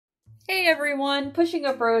Hey everyone, Pushing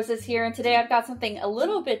Up Roses here, and today I've got something a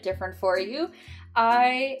little bit different for you.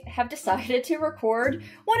 I have decided to record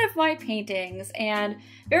one of my paintings, and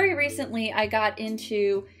very recently I got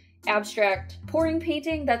into abstract pouring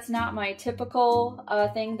painting. That's not my typical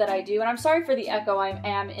thing that I do, and I'm sorry for the echo. I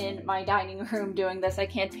am in my dining room doing this. I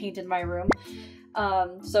can't paint in my room,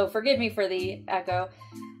 so forgive me for the echo.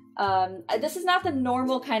 This is not the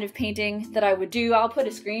normal kind of painting that I would do. I'll put a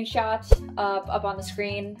screenshot up on the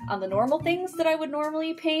screen on the normal things that I would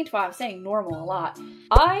normally paint. Wow, I'm saying normal a lot.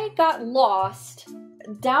 I got lost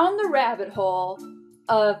down the rabbit hole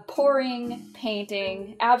of pouring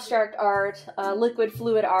painting, abstract art, liquid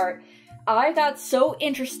fluid art. I got so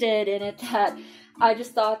interested in it that I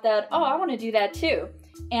just thought that, oh, I want to do that too.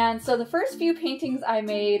 And so the first few paintings I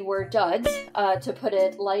made were duds, to put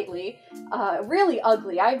it lightly, really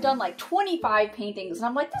ugly. I've done like 25 paintings and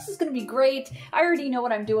I'm like, this is gonna be great. I already know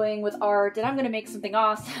what I'm doing with art and I'm gonna make something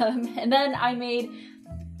awesome. And then I made,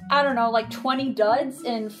 I don't know, like 20 duds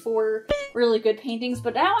and 4 really good paintings,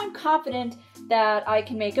 but now I'm confident that I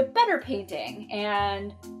can make a better painting,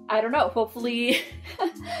 and I don't know, hopefully,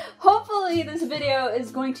 hopefully this video is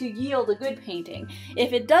going to yield a good painting.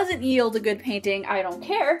 If it doesn't yield a good painting, I don't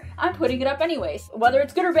care. I'm putting it up anyways. Whether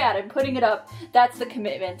it's good or bad, I'm putting it up. That's the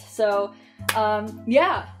commitment. So,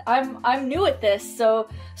 yeah, I'm new at this, so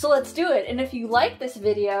let's do it. And if you like this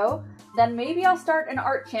video, then maybe I'll start an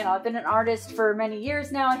art channel. I've been an artist for many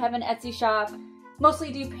years now. I have an Etsy shop,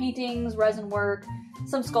 mostly do paintings, resin work,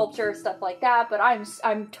 some sculpture, stuff like that, but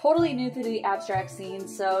I'm totally new to the abstract scene,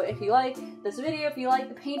 so if you like this video, if you like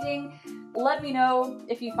the painting, let me know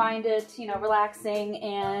if you find it, you know, relaxing,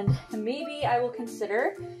 and maybe I will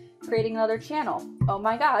consider creating another channel. Oh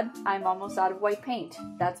my god, I'm almost out of white paint.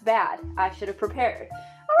 That's bad. I should have prepared.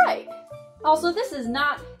 Alright. Also, this is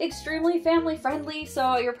not extremely family friendly,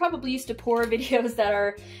 so you're probably used to pour videos that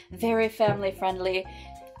are very family friendly.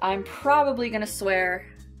 I'm probably gonna swear,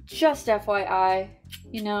 just FYI,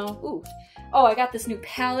 you know. Ooh. Oh, I got this new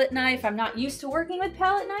palette knife. I'm not used to working with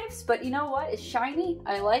palette knives, but you know what? It's shiny.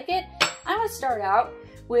 I like it. I'm gonna start out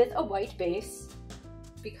with a white base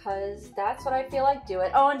because that's what I feel like doing.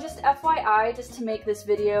 Oh, and just FYI, just to make this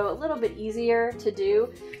video a little bit easier to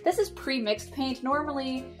do, this is pre-mixed paint.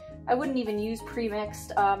 Normally, I wouldn't even use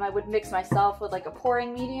pre-mixed. I would mix myself with like a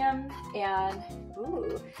pouring medium, and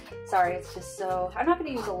ooh, sorry, it's just so, I'm not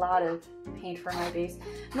going to use a lot of paint for my base.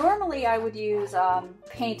 Normally I would use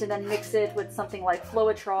paint and then mix it with something like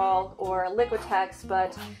Floetrol or Liquitex,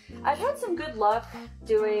 but I've had some good luck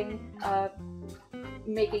doing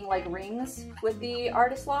making like rings with the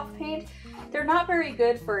Artist Loft paint. They're not very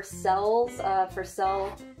good for cells, for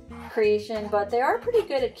cell creation, but they are pretty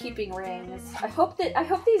good at keeping rings. I hope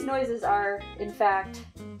these noises are in fact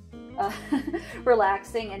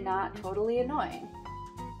relaxing and not totally annoying.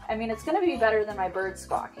 I mean, it's gonna be better than my bird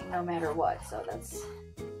squawking no matter what, so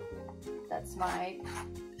that's my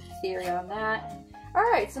theory on that.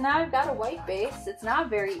 Alright, so now I've got a white base. It's not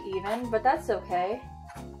very even, but that's okay.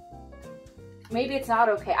 Maybe it's not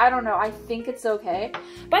okay. I don't know. I think it's okay.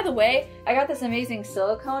 By the way, I got this amazing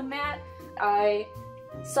silicone mat. I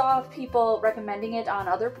saw people recommending it on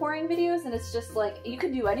other pouring videos, and it's just like, you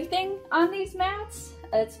can do anything on these mats.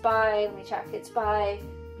 It's by, let me check, it's by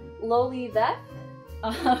Loliveth.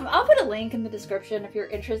 I'll put a link in the description if you're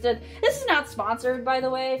interested. This is not sponsored, by the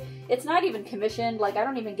way. It's not even commissioned. Like, I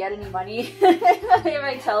don't even get any money if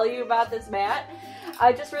I tell you about this mat.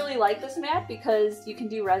 I just really like this mat because you can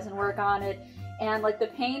do resin work on it, and like the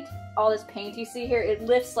paint, all this paint you see here, it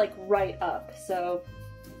lifts like right up. So,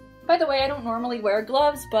 by the way, I don't normally wear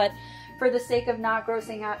gloves, but for the sake of not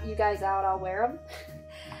grossing out you guys out, I'll wear them.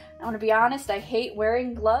 I want to be honest, I hate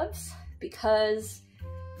wearing gloves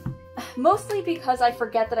mostly because I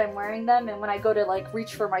forget that I'm wearing them, and when I go to like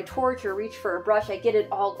reach for my torch or reach for a brush, I get it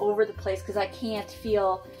all over the place because I can't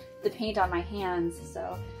feel the paint on my hands.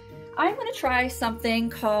 So I'm gonna try something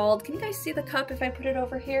called, can you guys see the cup if I put it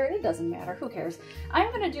over here? It doesn't matter, who cares?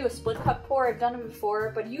 I'm gonna do a split cup pour. I've done it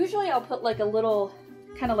before, but usually I'll put like a little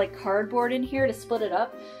kind of like cardboard in here to split it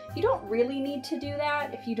up. You don't really need to do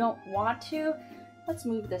that if you don't want to. Let's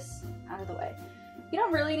move this out of the way. You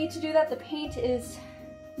don't really need to do that. The paint is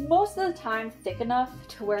most of the time thick enough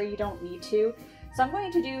to where you don't need to. So I'm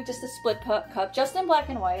going to do just a split cup, just in black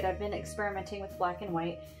and white. I've been experimenting with black and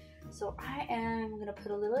white. So I am gonna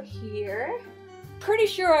put a little here. Pretty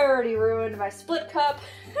sure I already ruined my split cup.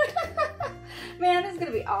 Man, this is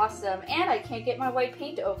gonna be awesome. And I can't get my white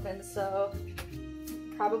paint open, so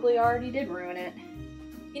probably already did ruin it.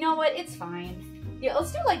 You know what, it's fine. Yeah,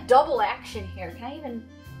 let's do like double action here. Can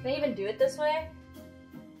I even do it this way?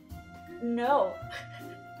 No.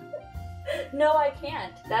 No, I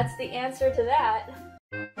can't. That's the answer to that.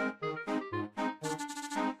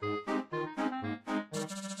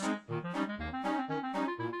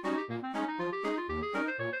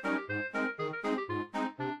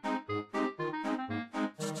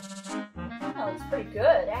 That looks pretty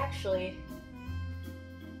good, actually.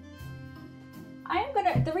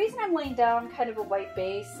 The reason I'm laying down kind of a white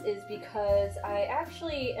base is because I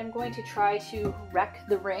actually am going to try to wreck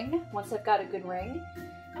the ring once I've got a good ring.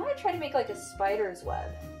 I want to try to make like a spider's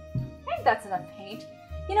web. I think that's enough paint.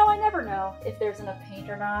 You know, I never know if there's enough paint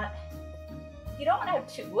or not. You don't want to have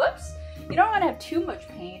you don't want to have too much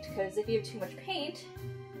paint, because if you have too much paint,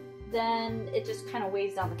 then it just kind of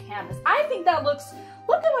weighs down the canvas. I think that looks,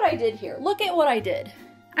 look at what I did here. Look at what I did.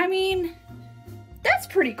 I mean, that's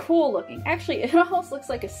pretty cool looking. Actually, it almost looks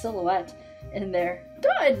like a silhouette in there.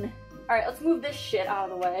 Done! Alright, let's move this shit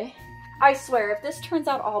out of the way. I swear, if this turns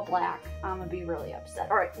out all black, I'm gonna be really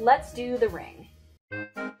upset. Alright, let's do the ring.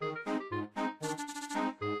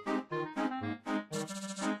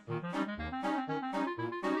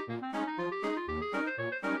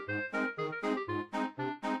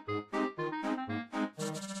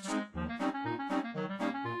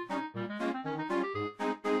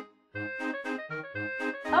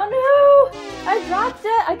 Oh no! I dropped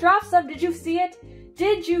it! I dropped some. Did you see it?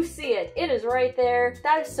 Did you see it? It is right there.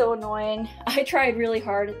 That is so annoying. I tried really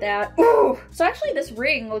hard at that. Ooh! So actually this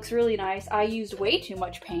ring looks really nice. I used way too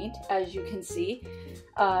much paint, as you can see.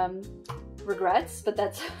 Regrets, but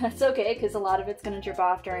that's okay, because a lot of it's gonna drip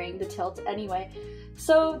off during the tilt anyway.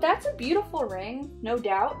 So that's a beautiful ring, no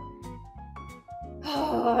doubt.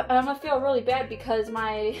 I'm gonna feel really bad because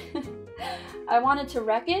my I wanted to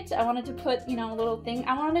wreck it. I wanted to put, you know, a little thing.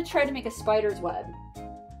 I wanted to try to make a spider's web.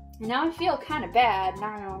 And now I feel kind of bad,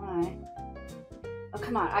 not gonna lie. Oh,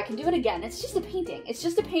 come on, I can do it again. It's just a painting. It's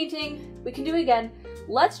just a painting. We can do it again.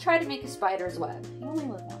 Let's try to make a spider's web. You only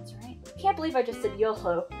live once, right? Can't believe I just said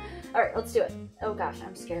YOLO. All right, let's do it. Oh gosh,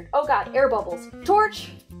 I'm scared. Oh god, air bubbles.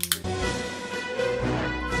 Torch!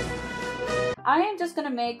 I am just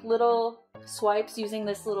gonna make little swipes using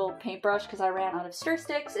this little paintbrush because I ran out of stir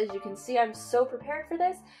sticks. As you can see, I'm so prepared for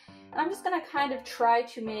this. And I'm just gonna kind of try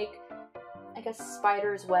to make, I guess,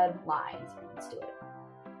 spider's web lines. Let's do it.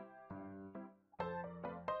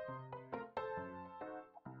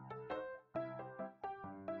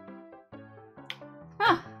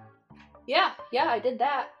 Huh. Yeah, I did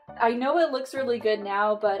that. I know it looks really good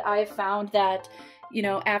now, but I've found that, you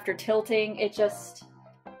know, after tilting, it just,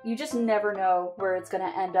 you just never know where it's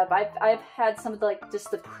gonna end up. I've had some of the, like, just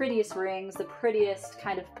the prettiest rings, the prettiest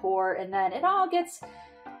kind of pour, and then it all gets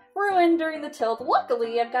ruined during the tilt.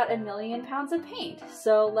 Luckily, I've got 1,000,000 pounds of paint,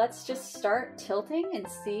 so let's just start tilting and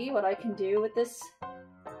see what I can do with this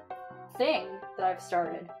thing that I've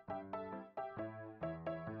started.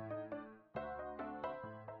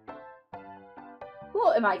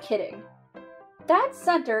 Who am I kidding? That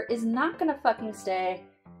center is not gonna fucking stay.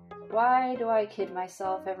 Why do I kid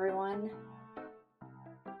myself, everyone?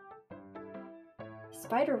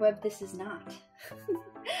 Spiderweb this is not.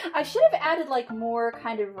 I should have added like more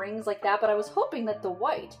kind of rings like that, but I was hoping that the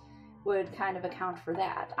white would kind of account for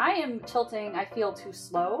that. I am tilting, I feel too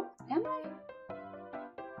slow. Am I?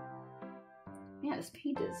 Yeah, this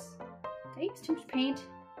paint is... Did I use too much paint?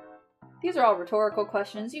 These are all rhetorical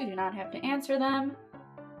questions. You do not have to answer them.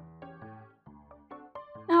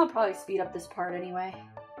 I'll probably speed up this part anyway.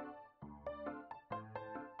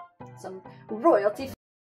 Some royalty.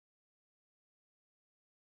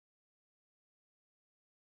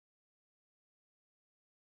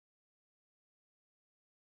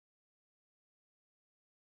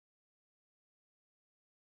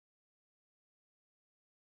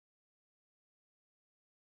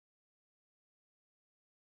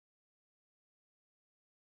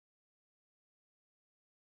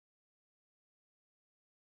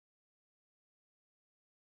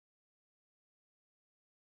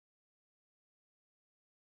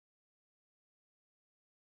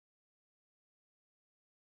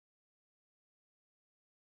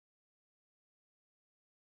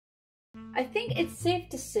 I think it's safe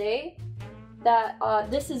to say that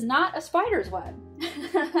this is not a spider's web.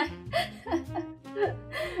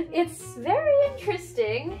 It's very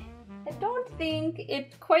interesting. I don't think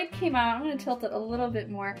it quite came out. I'm going to tilt it a little bit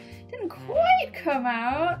more. It didn't quite come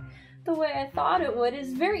out the way I thought it would.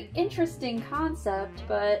 It's a very interesting concept,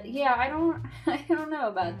 but yeah, I don't know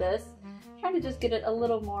about this. I'm trying to just get it a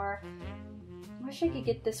little more. I wish I could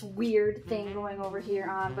get this weird thing going over here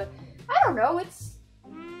on, but I don't know. It's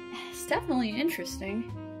definitely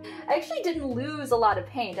interesting. I actually didn't lose a lot of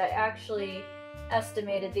paint. I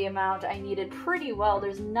estimated the amount I needed pretty well.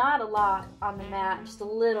 There's not a lot on the mat, just a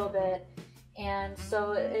little bit. And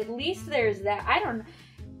so at least there's that. I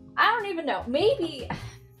don't even know. Maybe,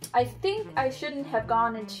 I think I shouldn't have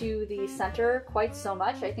gone into the center quite so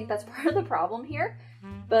much. I think that's part of the problem here.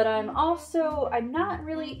 But I'm not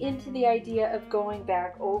really into the idea of going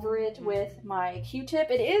back over it with my Q-tip.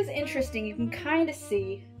 It is interesting. You can kind of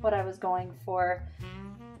see what I was going for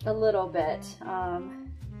a little bit.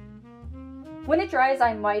 When it dries,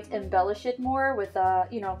 I might embellish it more with,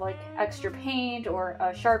 you know, like extra paint or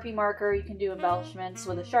a Sharpie marker. You can do embellishments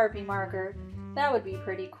with a Sharpie marker. That would be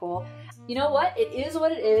pretty cool. You know what? It is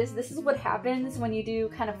what it is. This is what happens when you do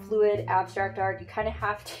kind of fluid abstract art. You kind of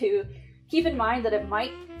have to keep in mind that it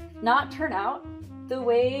might not turn out the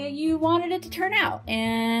way you wanted it to turn out.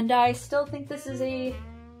 And I still think this is a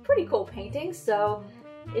pretty cool painting. So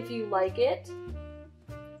if you like it,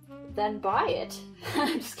 then buy it.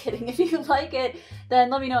 I'm just kidding. If you like it, then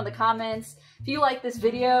let me know in the comments. If you like this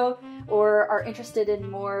video or are interested in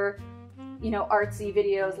more, you know, artsy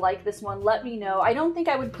videos like this one, let me know. I don't think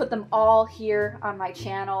I would put them all here on my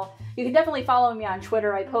channel. You can definitely follow me on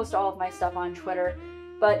Twitter. I post all of my stuff on Twitter.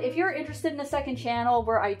 But if you're interested in a second channel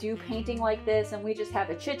where I do painting like this and we just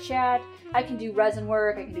have a chit chat, I can do resin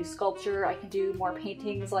work, I can do sculpture, I can do more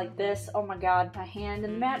paintings like this. Oh my god, my hand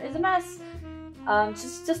in the mat is a mess.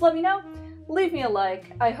 Just let me know. Leave me a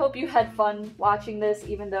like. I hope you had fun watching this,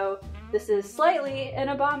 even though this is slightly an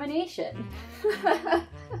abomination.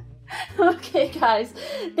 Okay guys,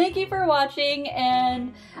 thank you for watching,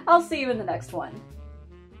 and I'll see you in the next one.